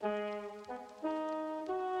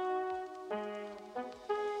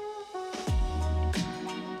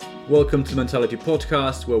Welcome to Mentality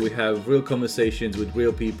Podcast, where we have real conversations with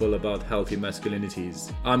real people about healthy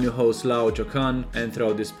masculinities. I'm your host, Lao Jokan, and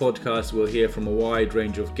throughout this podcast, we'll hear from a wide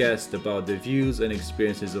range of guests about their views and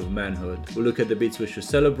experiences of manhood. We'll look at the bits we should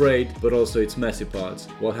celebrate, but also its messy parts,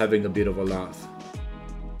 while having a bit of a laugh.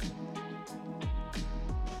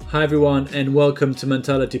 Hi everyone, and welcome to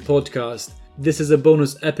Mentality Podcast. This is a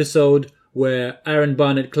bonus episode where Aaron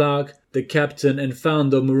Barnett-Clarke, the captain and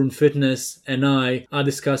founder of Maroon Fitness, and I are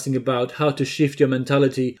discussing about how to shift your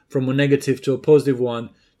mentality from a negative to a positive one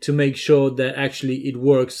to make sure that actually it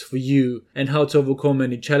works for you, and how to overcome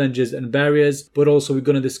any challenges and barriers. But also we're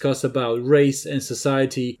going to discuss about race and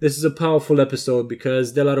society. This is a powerful episode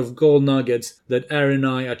because there are a lot of gold nuggets that Aaron and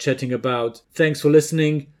I are chatting about. Thanks for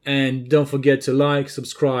listening, and don't forget to like,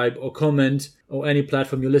 subscribe or comment or any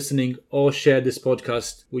platform you're listening, or share this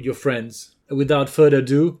podcast with your friends. Without further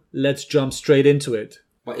ado, let's jump straight into it.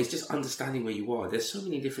 But it's just understanding where you are. There's so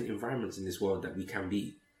many different environments in this world that we can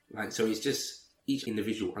be. So it's just each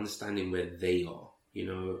individual understanding where they are. You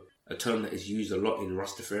know, a term that is used a lot in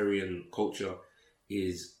Rastafarian culture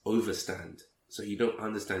is overstand. So you don't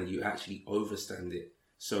understand, you actually overstand it.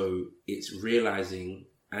 So it's realizing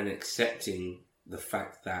and accepting the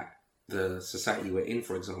fact that the society we're in,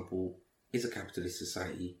 for example, is a capitalist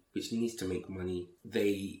society which needs to make money.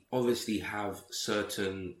 They obviously have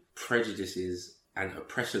certain prejudices and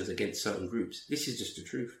oppressions against certain groups. This is just the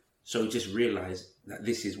truth. So just realize that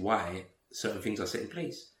this is why certain things are set in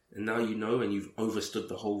place. And now you know, and you've overstood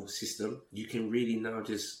the whole system, you can really now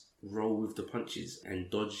just roll with the punches and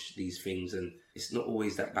dodge these things. And it's not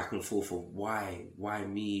always that back and forth of why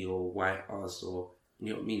me or why us, or,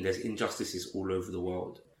 you know what I mean? There's injustices all over the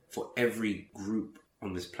world. For every group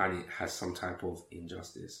on this planet has some type of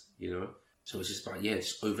injustice, you know? So it's just about,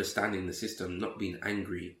 just overstanding the system, not being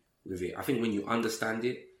angry with it. I think when you understand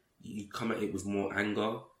it, you come at it with more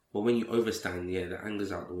anger. But when you overstand, the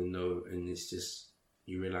anger's out the window, and it's just,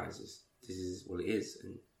 you realise this is what it is.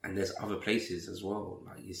 And there's other places as well.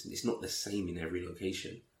 Like it's not the same in every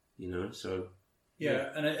location, you know? So yeah,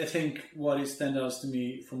 and I think what stands out to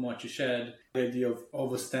me from what you shared, the idea of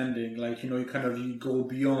overstanding, like, you know, you go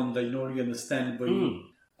beyond that, you don't really understand, but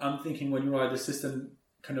I'm thinking when you write the system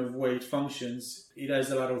kind of way it functions, it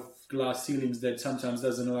has a lot of glass ceilings that sometimes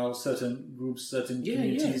doesn't allow certain groups, certain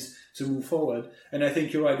communities to move forward. And I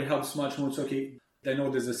think you're right, it helps much more to, okay, I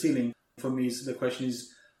know there's a ceiling. For me, the question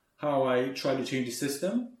is how I try to change the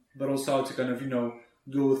system, but also how to kind of, you know,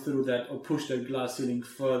 go through that or push that glass ceiling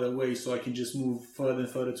further away so I can just move further and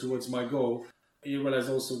further towards my goal. You realize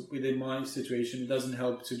also within my situation, it doesn't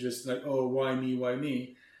help to just like, oh, why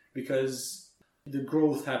me? Because the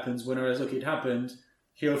growth happens when I realize, okay, it happened,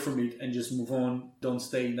 heal from it and just move on. Don't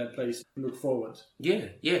stay in that place. Look forward. Yeah.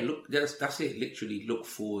 Look, that's it. Literally look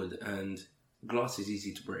forward, and glass is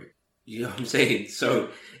easy to break. You know what I'm saying? So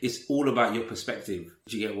it's all about your perspective.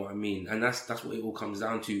 Do you get what I mean? And that's what it all comes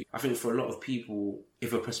down to. I think for a lot of people,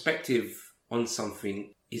 if a perspective on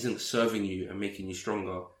something isn't serving you and making you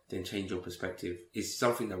stronger, then change your perspective. It's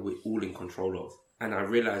something that we're all in control of. And I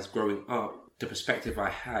realized growing up, the perspective I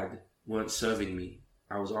had weren't serving me.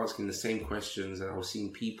 I was asking the same questions, and I was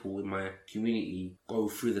seeing people in my community go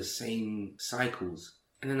through the same cycles.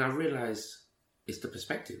 And then I realized it's the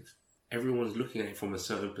perspective. Everyone's looking at it from a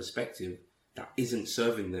certain perspective that isn't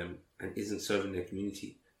serving them and isn't serving their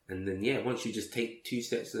community. And then, once you just take 2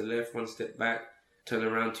 steps to the left, 1 step back, turn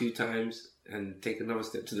around 2 times and take another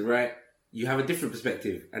step to the right, you have a different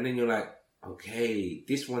perspective. And then you're like, okay,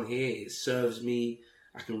 this one here, it serves me.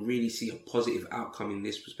 I can really see a positive outcome in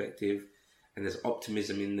this perspective. And there's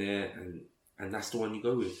optimism in there. And that's the one you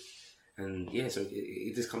go with. And so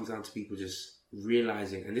it just comes down to people just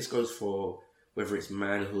realizing, and this goes for whether it's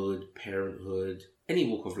manhood, parenthood, any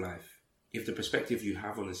walk of life. If the perspective you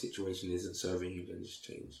have on a situation isn't serving you, then just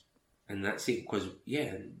change. And that's it. Because,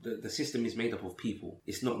 the system is made up of people.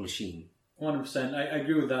 It's not a machine. 100%. I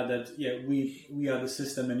agree with that, we are the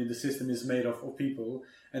system, and the system is made up of people.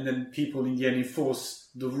 And then people in the end enforce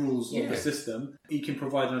the rules of the system. It can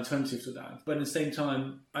provide an alternative to that. But at the same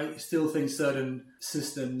time, I still think certain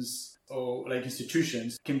systems or like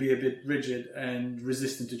institutions can be a bit rigid and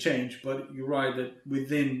resistant to change. But you're right that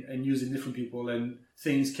within and using different people, and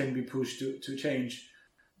things can be pushed to change.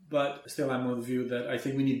 But still, I'm of the view that I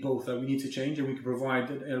think we need both. That we need to change, and we can provide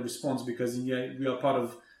a response, because we are part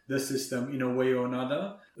of the system in a way or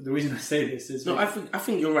another. The reason I say this is... No, I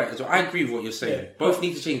think you're right. So I agree with what you're saying. Both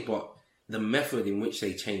need to change, but the method in which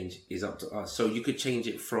they change is up to us. So you could change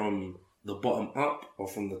it from the bottom up or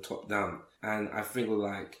from the top down. And I think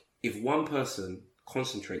like if one person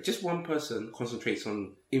concentrates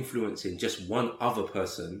on influencing just one other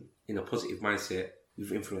person in a positive mindset,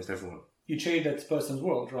 We've influenced everyone. You change that person's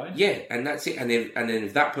world, right? Yeah, and that's it. And then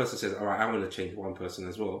if that person says, all right, I want to change one person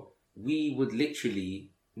as well, we would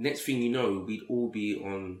literally, next thing you know, we'd all be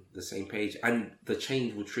on the same page and the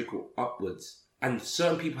change would trickle upwards. And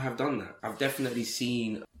certain people have done that. I've definitely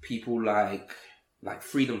seen people like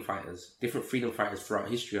freedom fighters, different freedom fighters throughout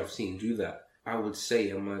history I've seen do that. I would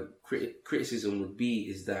say, and my criticism would be,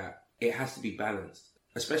 is that it has to be balanced.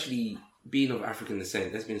 Especially being of African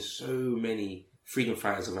descent, there's been so many freedom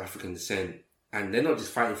fighters of African descent, and they're not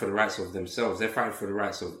just fighting for the rights of themselves, they're fighting for the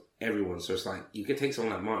rights of everyone. So it's like, you could take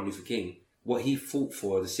someone like Martin Luther King, what he fought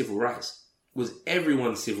for, the civil rights, was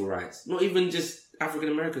everyone's civil rights, not even just African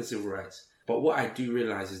American civil rights. But what I do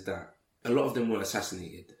realize is that a lot of them were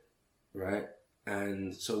assassinated, right?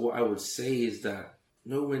 And so what I would say is that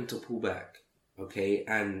know when to pull back, okay?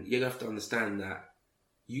 And you have to understand that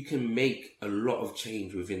you can make a lot of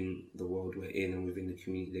change within the world we're in and within the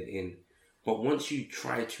community they're in. But once you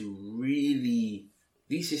try to really...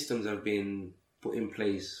 These systems have been put in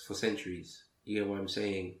place for centuries. You get what I'm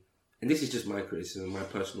saying? And this is just my criticism, my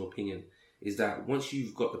personal opinion, is that once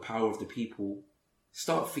you've got the power of the people,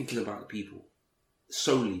 start thinking about the people.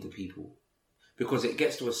 Solely the people. Because it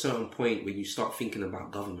gets to a certain point when you start thinking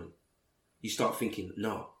about government. You start thinking,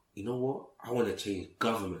 no, you know what? I want to change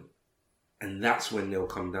government. And that's when they'll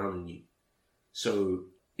come down on you. So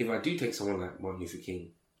if I do take someone like Martin Luther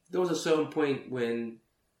King, there was a certain point when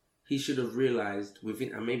he should have realized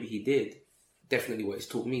within, and maybe he did, definitely what it's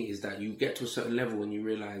taught me is that you get to a certain level when you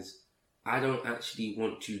realize, I don't actually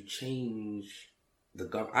want to change the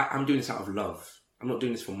government. I'm doing this out of love. I'm not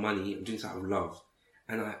doing this for money. I'm doing this out of love.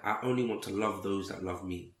 And I only want to love those that love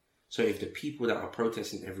me. So if the people that are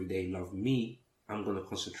protesting every day love me, I'm going to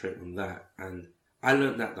concentrate on that. And I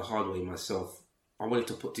learned that the hard way myself. I wanted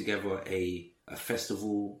to put together a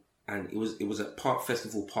festival, and it was a part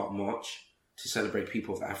festival, part march to celebrate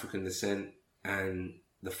people of African descent, and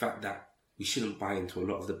the fact that we shouldn't buy into a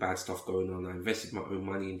lot of the bad stuff going on. I invested my own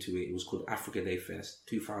money into it. It was called Africa Day Fest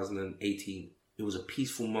 2018. It was a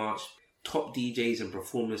peaceful march. Top DJs and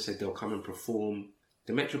performers said they'll come and perform.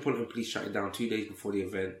 The Metropolitan Police shut it down 2 days before the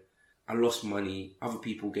event. I lost money. Other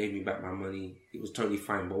people gave me back my money. It was totally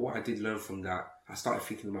fine. But what I did learn from that, I started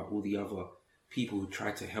thinking about all the other people who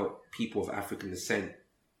tried to help people of African descent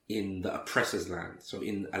in the oppressor's land. So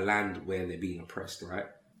in a land where they're being oppressed, right?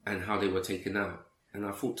 And how they were taken out. And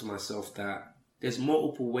I thought to myself that there's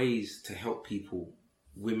multiple ways to help people.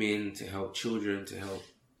 Women, to help children, to help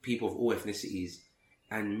people of all ethnicities.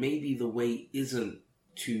 And maybe the way isn't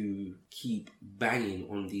to keep banging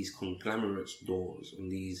on these conglomerates' doors, on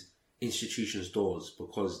these institutions' doors,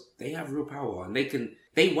 because they have real power and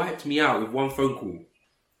they wiped me out with one phone call.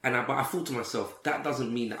 But I thought to myself, that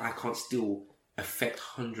doesn't mean that I can't still affect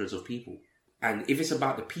hundreds of people. And if it's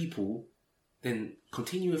about the people, then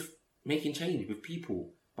continue with making change with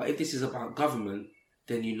people. But if this is about government,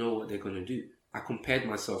 then you know what they're going to do. I compared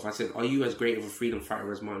myself. I said, are you as great of a freedom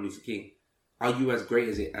fighter as Martin Luther King? Are you as great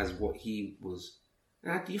as what he was?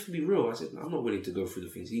 And you have to be real. I said, I'm not willing to go through the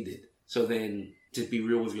things he did. So then just be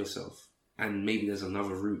real with yourself. And maybe there's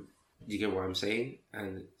another route. Do you get what I'm saying?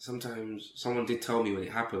 And sometimes, someone did tell me when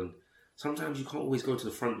it happened, sometimes you can't always go to the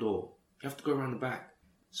front door. You have to go around the back.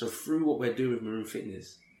 So through what we're doing with Maroon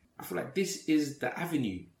Fitness, I feel like this is the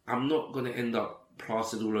avenue. I'm not going to end up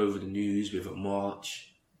plastered all over the news with a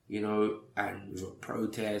march, and with a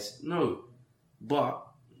protest. No. But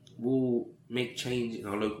we'll make change in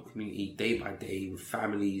our local community day by day with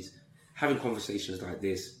families, having conversations like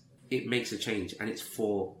this. It makes a change, and it's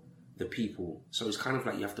for the people. So it's kind of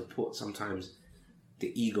like you have to put sometimes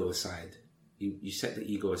the ego aside. You set the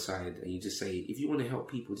ego aside and you just say, if you want to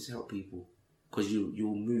help people, just help people, because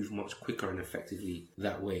you'll move much quicker and effectively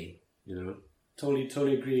that way. Totally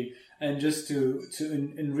agree. And just to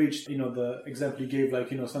enrich the example you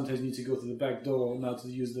gave, sometimes you need to go to the back door not to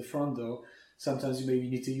use the front door. Sometimes you maybe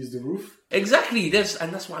need to use the roof. Exactly. That's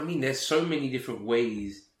what I mean. There's so many different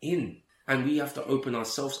ways in, and we have to open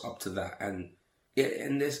ourselves up to that. And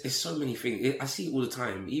there's so many things. I see it all the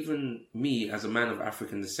time. Even me, as a man of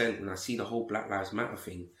African descent, when I see the whole Black Lives Matter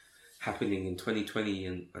thing happening in 2020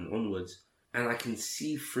 and onwards, and I can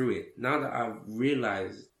see through it now that I've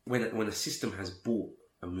realized when a system has bought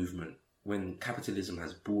a movement, when capitalism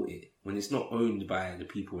has bought it, when it's not owned by the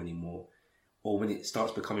people anymore, or when it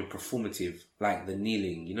starts becoming performative, like the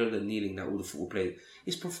kneeling, the kneeling that all the football players,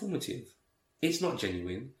 it's performative. It's not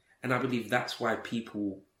genuine. And I believe that's why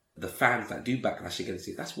people, the fans that do backlash against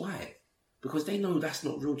it, that's why. Because they know that's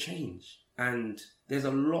not real change. And there's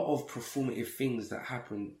a lot of performative things that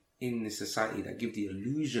happen in this society that give the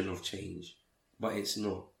illusion of change, but it's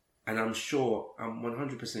not. And I'm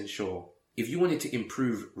 100% sure if you wanted to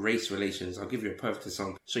improve race relations, I'll give you a perfect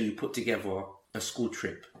example. So you put together a school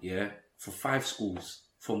trip, yeah, for 5 schools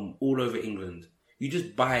from all over England. You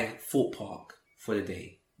just buy Fort Park for the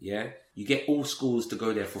day, yeah? You get all schools to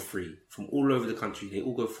go there for free from all over the country. They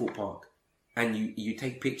all go Fort Park. And you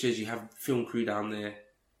take pictures, you have film crew down there,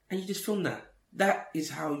 and you just film that. That is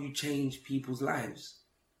how you change people's lives.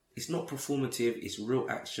 It's not performative, it's real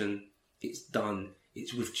action, it's done,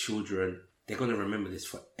 it's with children. They're going to remember this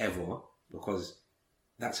forever because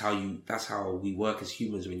that's how we work as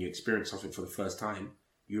humans. When you experience something for the first time,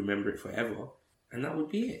 you remember it forever. And that would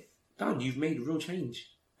be it. Done. You've made real change.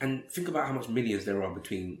 And think about how much millions there are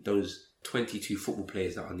between those 22 football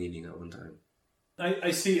players that are kneeling at one time.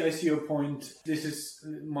 I see your point. This is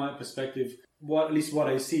my perspective. At least what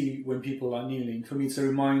I see when people are kneeling, for me, it's a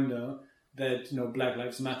reminder that Black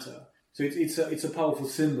Lives Matter. So it's a powerful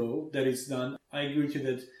symbol that is done. I agree with you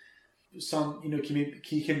that some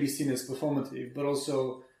can be seen as performative, but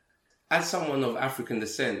also as someone of African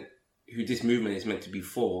descent, who this movement is meant to be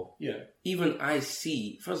for. Yeah. Even I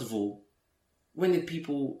see. First of all, when did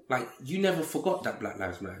people you never forgot that Black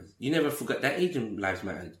Lives Mattered. You never forgot that Asian lives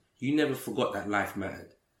mattered. You never forgot that life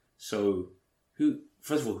mattered. So,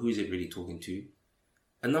 first of all, who is it really talking to?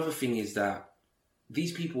 Another thing is that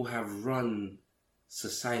these people have run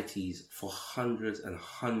societies for hundreds and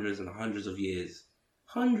hundreds and hundreds of years.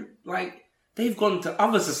 They've gone to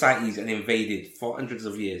other societies and invaded for hundreds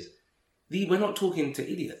of years. We're not talking to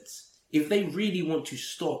idiots. If they really want to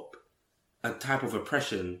stop a type of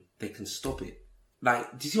oppression, they can stop it. Do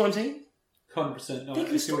you see what I'm saying? 100%. No, they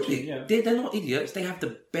can stop it. Yeah. They're not idiots. They have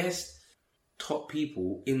the best top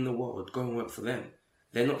people in the world go and work for them.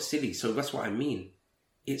 They're not silly. So that's what I mean.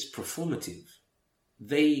 It's performative.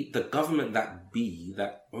 The government that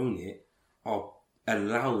own it are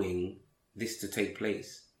allowing this to take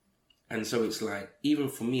place. And so it's even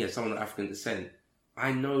for me as someone of African descent,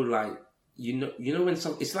 I know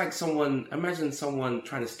when imagine someone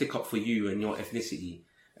trying to stick up for you and your ethnicity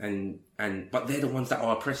but they're the ones that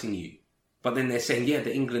are oppressing you. But then they're saying, yeah,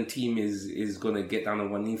 the England team is going to get down on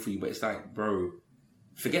one knee for you. But it's bro,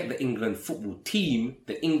 forget the England football team.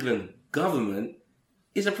 The England government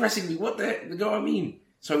is oppressing me. What the heck? You know what I mean?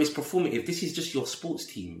 So it's performative. This is just your sports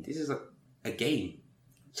team. This is a game.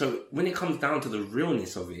 So when it comes down to the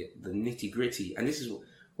realness of it, the nitty gritty, and this is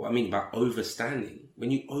what I mean by overstanding. When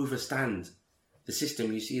you overstand the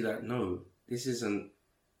system, you see that, no, this isn't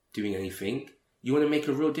doing anything. You want to make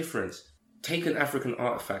a real difference. Take an African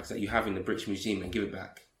artifact that you have in the British Museum and give it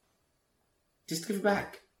back. Just give it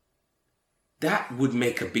back. That would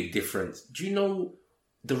make a big difference. Do you know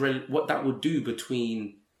what that would do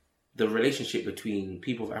between the relationship between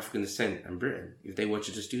people of African descent and Britain if they were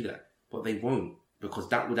to just do that? But they won't, because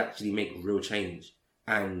that would actually make real change.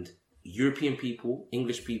 And European people,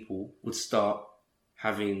 English people would start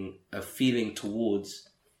having a good feeling towards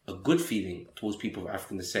people of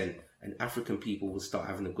African descent, and African people would start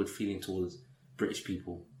having a good feeling towards British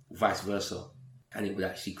people, vice versa. And it would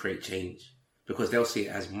actually create change, because they'll see it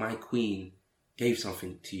as, my queen gave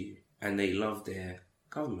something to you and they love their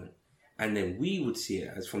government. And then we would see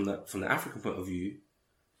it as, from the African point of view,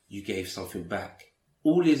 you gave something back.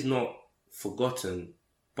 All is not forgotten,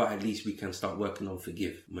 but at least we can start working on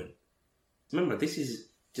forgiveness. Remember, this is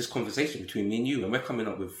just conversation between me and you, and we're coming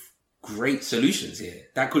up with great solutions here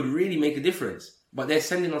that could really make a difference. But they're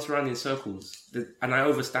sending us around in circles. And I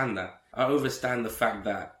understand that. I understand the fact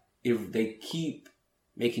that if they keep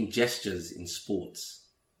making gestures in sports,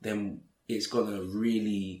 then it's going to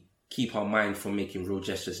really keep our mind from making real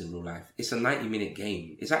gestures in real life. It's a 90-minute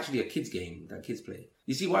game. It's actually a kid's game that kids play.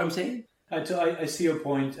 You see what I'm saying? I see your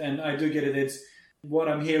point, and I do get it. What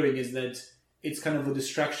I'm hearing is that it's kind of a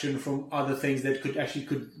distraction from other things that could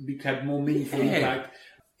be had more meaningful impact.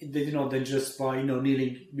 Than just by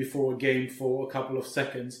kneeling before a game for a couple of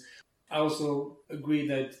seconds. I also agree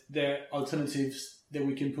that there are alternatives that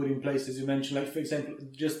we can put in place, as you mentioned, for example,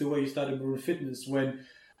 just the way you started Maroon Fitness, when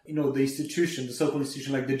the so-called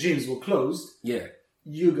institution, like the gyms, were closed. Yeah,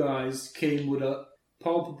 you guys came with a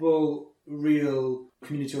palpable, real,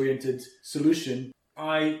 community-oriented solution.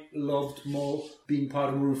 I loved more being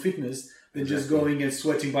part of Maroon Fitness than just going and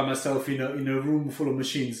sweating by myself in a room full of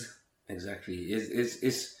machines. Exactly.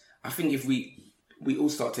 It's. I think if we all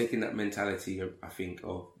start taking that mentality, I think,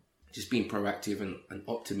 of just being proactive and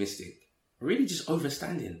optimistic, really just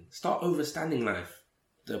start overstanding life.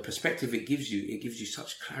 The perspective it gives you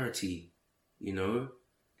such clarity.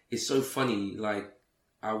 It's so funny.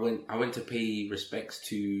 I went to pay respects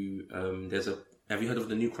to. Have you heard of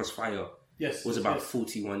the New Cross Fire? Yes. It was about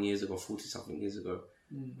 40 something years ago.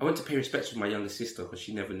 I went to pay respects with my younger sister because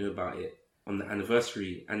she never knew about it. on the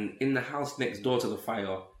anniversary, and in the house next door to the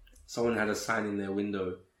fire, someone had a sign in their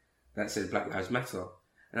window that said Black Lives Matter.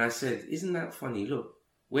 And I said, isn't that funny? Look,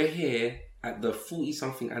 we're here at the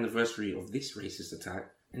 40-something anniversary of this racist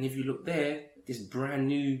attack, and if you look there, this brand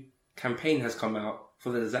new campaign has come out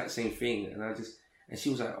for the exact same thing. And she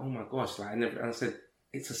was like, oh my gosh, and I said,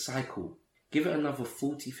 it's a cycle. Give it another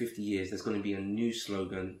 40, 50 years, there's going to be a new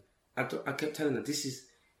slogan. I kept telling her,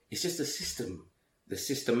 it's just a system, the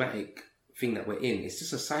systematic thing that we're in. It's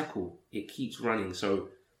just a cycle. It keeps running. So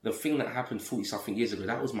the thing that happened 40-something years ago,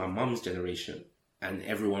 that was my mum's generation, and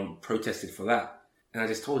everyone protested for that. And I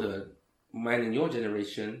just told her, mine and your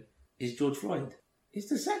generation is George Floyd. It's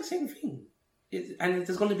the exact same thing. And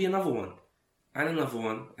there's going to be another one, and another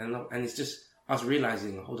one, and it's just us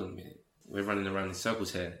realizing, hold on a minute, we're running around in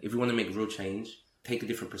circles here. If we want to make real change, take a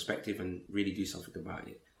different perspective and really do something about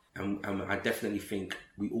it. And I definitely think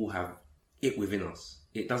we all have it within us.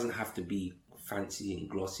 It doesn't have to be fancy and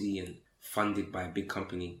glossy and funded by a big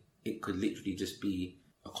company. It could literally just be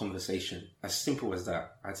a conversation. As simple as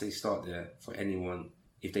that. I'd say start there for anyone.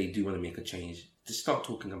 If they do want to make a change, just start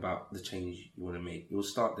talking about the change you want to make. It will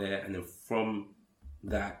start there, and then from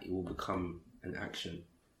that, it will become an action.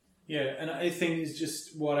 Yeah, and I think it's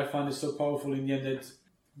just what I find is so powerful in the end that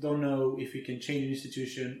don't know if we can change an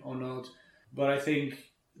institution or not, but I think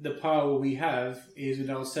the power we have is in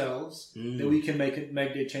ourselves, that we can make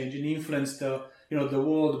the change and influence the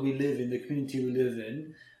world we live in, the community we live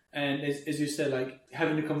in. And as you said, like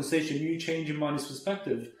having a conversation, you change your mind's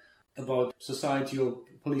perspective about society or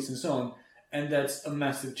police and so on, and that's a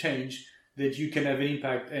massive change that you can have an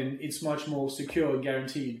impact, and it's much more secure and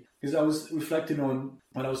guaranteed. Because I was reflecting on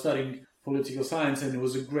when I was studying political science, and there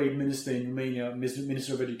was a great minister in Romania,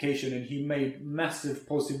 Minister of Education, and he made massive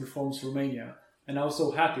positive reforms for Romania. And I was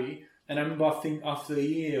so happy. And I remember, I think after a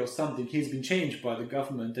year or something, he's been changed by the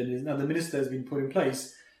government, and another minister has been put in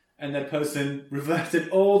place, and that person reverted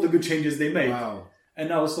all the good changes they made. Wow.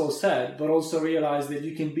 And I was so sad, but also realized that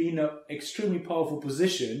you can be in an extremely powerful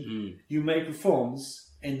position. You make reforms,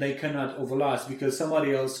 and they cannot overlast because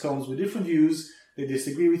somebody else comes with different views, they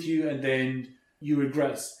disagree with you, and then you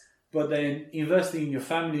regress. But then investing in your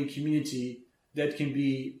family, community, that can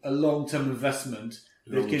be a long-term investment.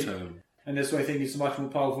 And that's why I think it's much more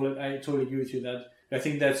powerful. And I totally agree with you that I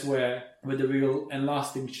think that's where the real and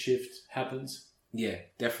lasting shift happens. Yeah,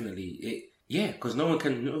 definitely. Because no one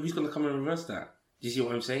can. Who's going to come and reverse that? Do you see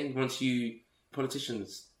what I'm saying?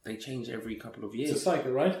 Politicians, they change every couple of years. It's a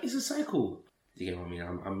cycle, right? It's a cycle. Do you get what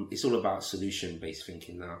I mean? It's all about solution-based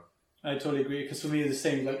thinking now. I totally agree, because for me it's the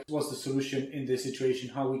same. Like, what's the solution in this situation?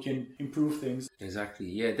 How we can improve things? Exactly.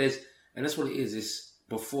 Yeah. And that's what it is. It's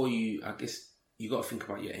before you. I guess you got to think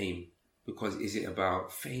about your aim, because is it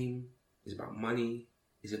about fame? Is it about money?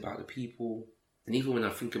 Is it about the people? And even when I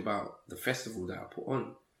think about the festival that I put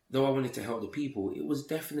on, though I wanted to help the people, it was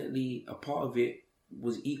definitely a part of it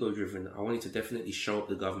was ego-driven. I wanted to definitely show up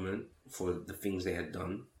the government for the things they had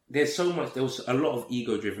done. There was a lot of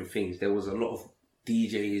ego-driven things. There was a lot of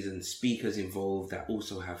DJs and speakers involved that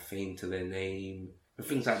also have fame to their name and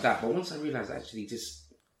things like that. But once I realised, actually,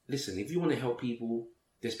 just listen, if you want to help people,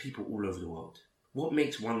 there's people all over the world. What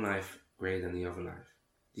makes one life greater than the other life?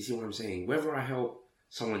 Do you see what I'm saying? Whether I help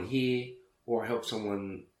someone here or I help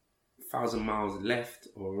someone 1,000 miles left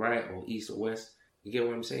or right or east or west, you get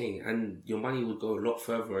what I'm saying? And your money would go a lot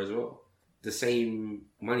further as well. The same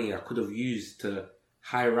money I could have used to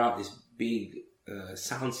hire out this big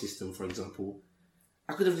sound system, for example,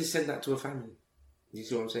 I could have just sent that to a family. You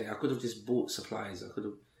see what I'm saying? I could have just bought supplies. I could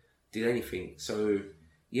have did anything. So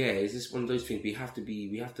yeah, it's just one of those things. We have to be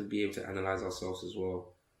able to analyze ourselves as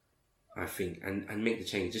well, I think, and make the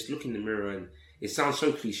change. Just look in the mirror, and it sounds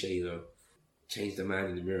so cliche though. Change the man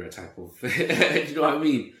in the mirror type of. Do you know what I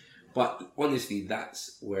mean? But honestly,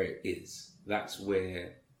 that's where it is. That's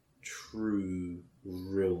where true,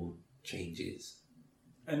 real change is.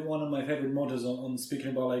 And one of my favorite mottos on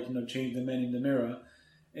speaking about change the man in the mirror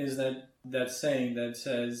is that saying that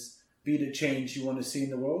says, be the change you want to see in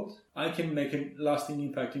the world. I can make a lasting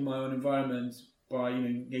impact in my own environment by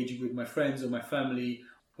engaging with my friends or my family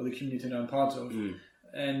or the community that I'm part of.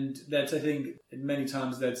 And that's, I think, many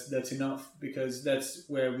times that's enough, because that's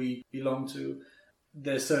where we belong to.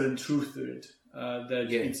 There's certain truth to it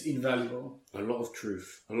it's invaluable. A lot of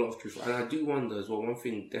truth. And I do wonder as well, one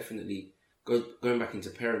thing definitely, going back into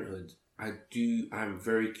parenthood, I'm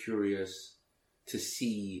very curious to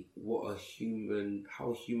see how a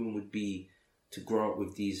human would be to grow up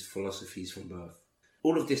with these philosophies from birth.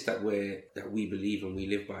 All of this that we believe and we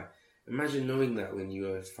live by. Imagine knowing that when you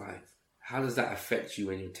were 5. How does that affect you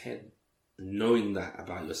when you're 10? Knowing that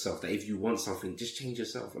about yourself, that if you want something, just change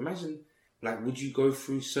yourself. Imagine Like, would you go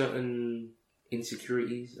through certain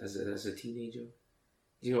insecurities as a teenager?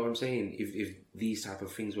 You know what I'm saying? If these type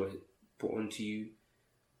of things were put onto you,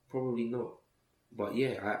 probably not. But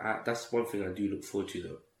yeah, I that's one thing I do look forward to,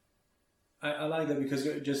 though. I like that because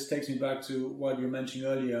it just takes me back to what you mentioned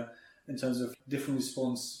earlier in terms of different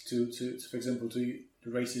response to for example, to the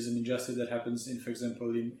racism injustice that happens in, for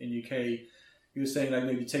example, in UK. You were saying like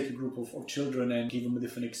maybe take a group of children and give them a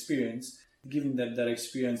different experience. Giving that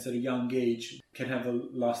experience at a young age can have a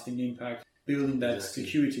lasting impact. Building that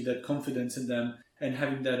security, that confidence in them, and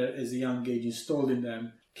having that as a young age installed in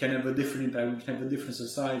them can have a different impact. We can have a different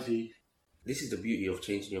society. This is the beauty of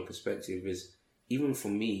changing your perspective. Is even for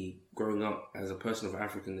me, growing up as a person of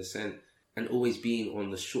African descent and always being on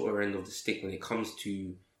the shorter end of the stick when it comes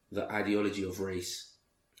to the ideology of race,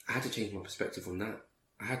 I had to change my perspective on that.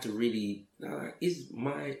 I had to really, is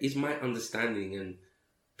my understanding and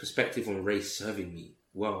perspective on race serving me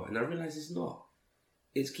well? And I realized it's not.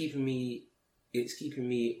 It's keeping me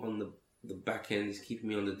on the back end. It's keeping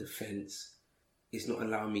me on the defense. It's not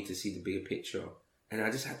allowing me to see the bigger picture. And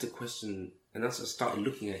I just had to question. And as I started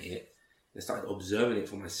looking at it and started observing it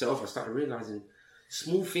for myself, I started realizing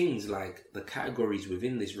small things like the categories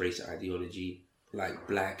within this race ideology, like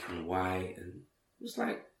black and white, and it was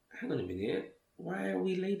like, hang on a minute, why are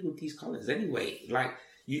we labelled these colours anyway? Like,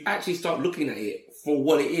 you actually start looking at it for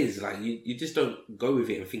what it is. Like, you just don't go with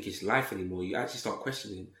it and think it's life anymore. You actually start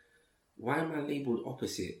questioning, why am I labelled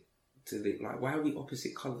opposite to the, like, why are we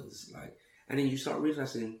opposite colours? Like, and then you start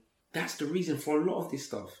realising that's the reason for a lot of this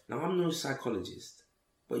stuff. Now, I'm no psychologist,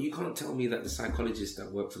 but you can't tell me that the psychologists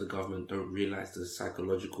that work for the government don't realise the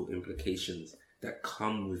psychological implications that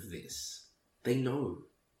come with this. They know.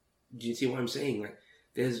 Do you see what I'm saying? Like,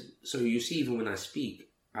 so you see, even when I speak,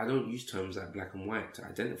 I don't use terms like black and white to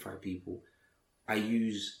identify people. I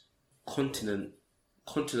use continent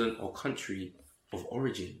or country of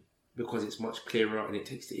origin because it's much clearer and it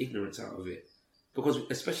takes the ignorance out of it. Because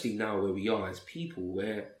especially now where we are as people,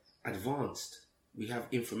 we're advanced. We have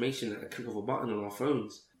information at a click of a button on our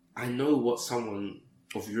phones. I know what someone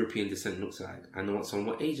of European descent looks like. I know what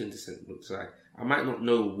someone of Asian descent looks like. I might not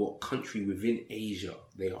know what country within Asia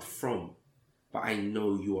they are from, but I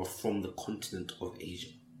know you are from the continent of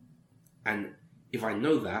Asia. And if I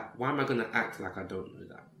know that, why am I going to act like I don't know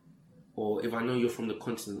that? Or if I know you're from the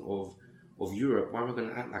continent of Europe, why am I going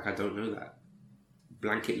to act like I don't know that?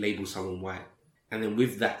 Blanket label someone white. And then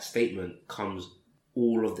with that statement comes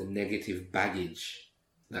all of the negative baggage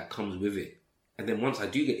that comes with it. And then once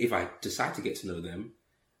if I decide to get to know them,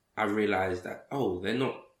 I realize that, oh, they're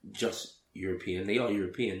not just European, they are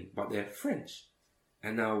European, but they're French.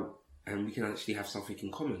 And we can actually have something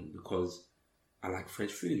in common because I like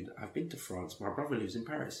French food. I've been to France. My brother lives in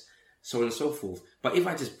Paris. So on and so forth. But if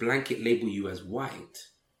I just blanket label you as white,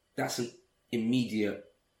 that's an immediate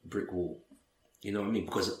brick wall. You know what I mean?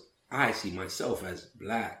 Because I see myself as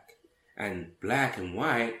black. And black and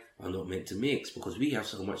white are not meant to mix because we have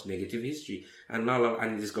so much negative history. And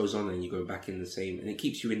and it just goes on and you go back in the same. And it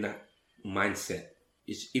keeps you in that mindset.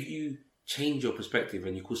 If you change your perspective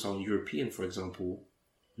and you call someone European, for example,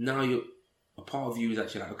 now a part of you is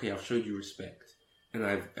actually like, okay, I've showed you respect. And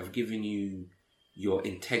I've given you your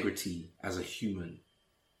integrity as a human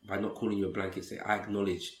by not calling you a blanket state. I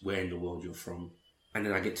acknowledge where in the world you're from. And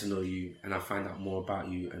then I get to know you and I find out more about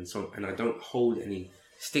you and so on. And I don't hold any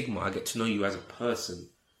stigma. I get to know you as a person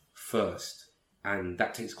first. And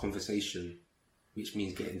that takes conversation, which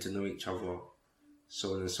means getting to know each other,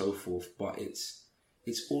 so on and so forth. But it's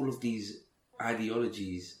all of these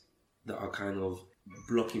ideologies that are kind of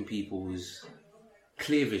blocking people's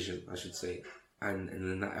clear vision, I should say. And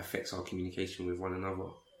then that affects our communication with one another.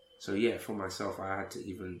 So yeah, for myself, I had to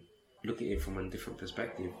even look at it from a different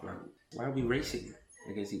perspective. Like, why are we racing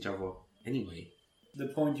against each other anyway? The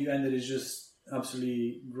point you ended is just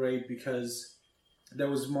absolutely great because that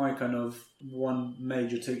was my kind of one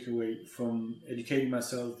major takeaway from educating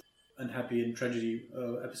myself and Happy and Tragedy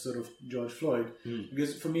episode of George Floyd.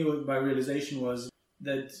 Because for me, my realization was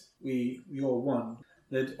that we all won.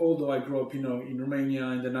 That although I grew up, in Romania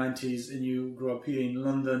in the 90s and you grew up here in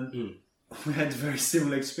London, we had very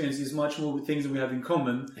similar experiences, much more things that we have in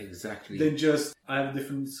common. Exactly. Than just, I have a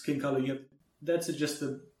different skin color. That's just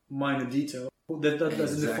a minor detail. That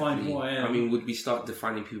doesn't define who I am. I mean, would we start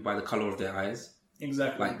defining people by the color of their eyes?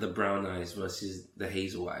 Exactly. Like the brown eyes versus the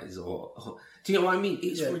hazel eyes? Or do you know what I mean?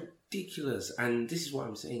 It's ridiculous. And this is what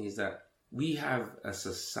I'm saying is that we have a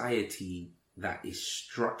society that is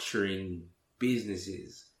structuring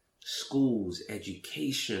businesses, schools,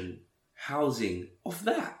 education, housing, of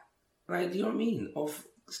that. Right? Do you know what I mean? Of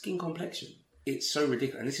skin complexion. It's so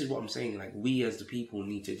ridiculous. And this is what I'm saying. Like, we as the people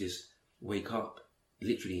need to just wake up,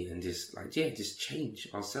 literally, and just change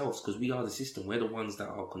ourselves, because we are the system. We're the ones that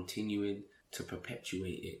are continuing to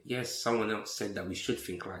perpetuate it. Yes, someone else said that we should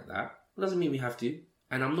think like that. It doesn't mean we have to.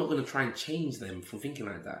 And I'm not going to try and change them from thinking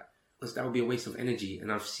like that, because that would be a waste of energy.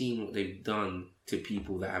 And I've seen what they've done to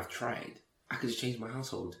people that have tried. I could just change my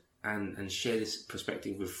household and share this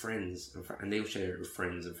perspective with friends, and they'll share it with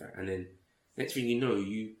friends, and then next thing you know,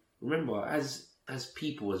 you remember, as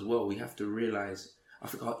people as well, we have to realize, I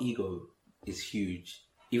think our ego is huge,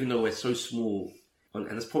 even though we're so small,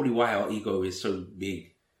 and that's probably why our ego is so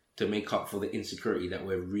big, to make up for the insecurity that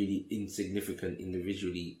we're really insignificant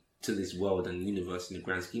individually to this world and universe in the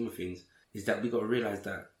grand scheme of things, is that we got to realize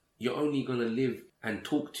that you're only going to live and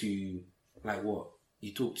talk to, like, what?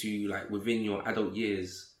 You talk to, like, within your adult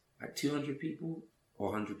years, like 200 people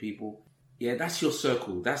or 100 people. Yeah, that's your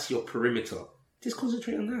circle. That's your perimeter. Just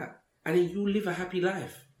concentrate on that. And then you'll live a happy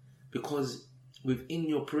life. Because within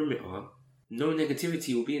your perimeter, no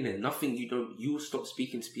negativity will be in there. Nothing you'll stop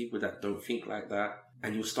speaking to people that don't think like that.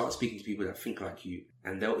 And you'll start speaking to people that think like you.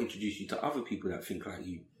 And they'll introduce you to other people that think like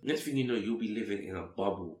you. Next thing you know, you'll be living in a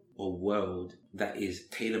bubble or world that is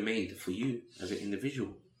tailor-made for you as an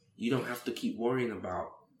individual. You don't have to keep worrying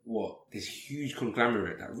about what this huge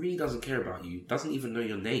conglomerate that really doesn't care about you, doesn't even know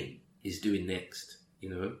your name, is doing next, you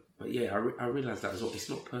know? But yeah, I realised that as well. It's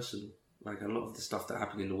not personal. Like, a lot of the stuff that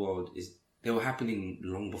happened in the world, they were happening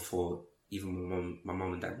long before even my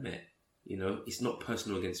mum and dad met, you know? It's not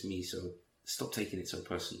personal against me, so stop taking it so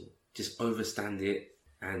personal. Just overstand it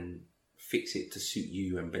and fix it to suit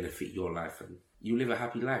you and benefit your life, and you live a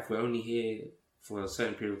happy life. We're only here for a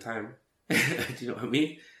certain period of time. Do you know what I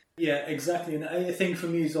mean? Yeah, exactly. And I think for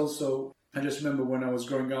me, it's also, I just remember when I was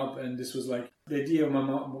growing up, and this was like the idea of my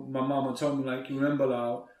mama told me, like, remember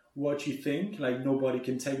now, what you think, like, nobody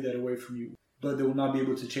can take that away from you, but they will not be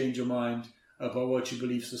able to change your mind about what you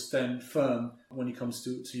believe. So stand firm when it comes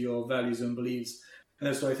to your values and beliefs. And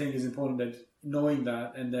that's why I think it's important, that knowing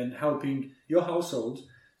that, and then helping your household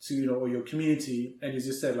to, you know, or your community, and as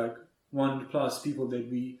you said, like 1+ people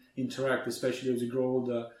that we interact, especially as we grow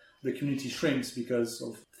older, the community shrinks because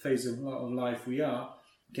of the phase of life we are,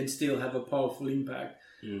 can still have a powerful impact.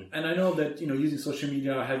 And I know that, you know, using social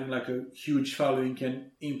media, having like a huge following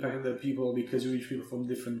can impact other people, because you reach people from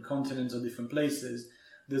different continents or different places.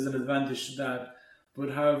 There's an advantage to that.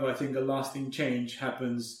 But however, I think a lasting change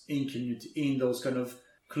happens in community, in those kind of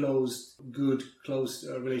close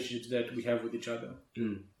relationships that we have with each other.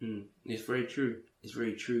 It's very true. It's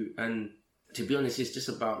very true. And to be honest, it's just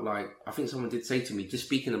about, like, I think someone did say to me, just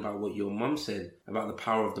speaking about what your mum said about the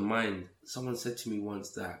power of the mind. Someone said to me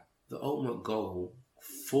once that the ultimate goal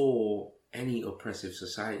for any oppressive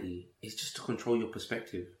society is just to control your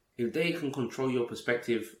perspective. If they can control your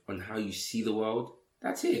perspective on how you see the world,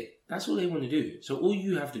 that's it. That's all they want to do. So all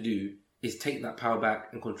you have to do is take that power back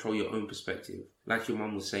and control your own perspective. Like your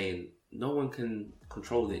mum was saying, no one can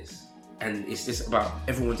control this. And it's just about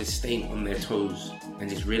everyone just staying on their toes and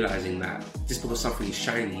just realizing that just because something is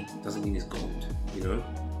shiny doesn't mean it's gold, you know?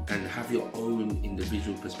 And have your own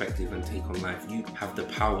individual perspective and take on life. You have the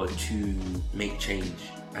power to make change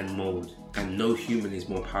and mold. And no human is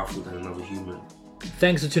more powerful than another human.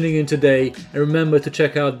 Thanks for tuning in today. And remember to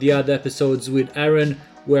check out the other episodes with Aaron,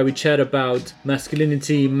 where we chat about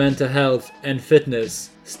masculinity, mental health, and fitness.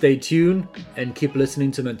 Stay tuned and keep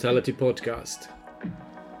listening to Mentality Podcast.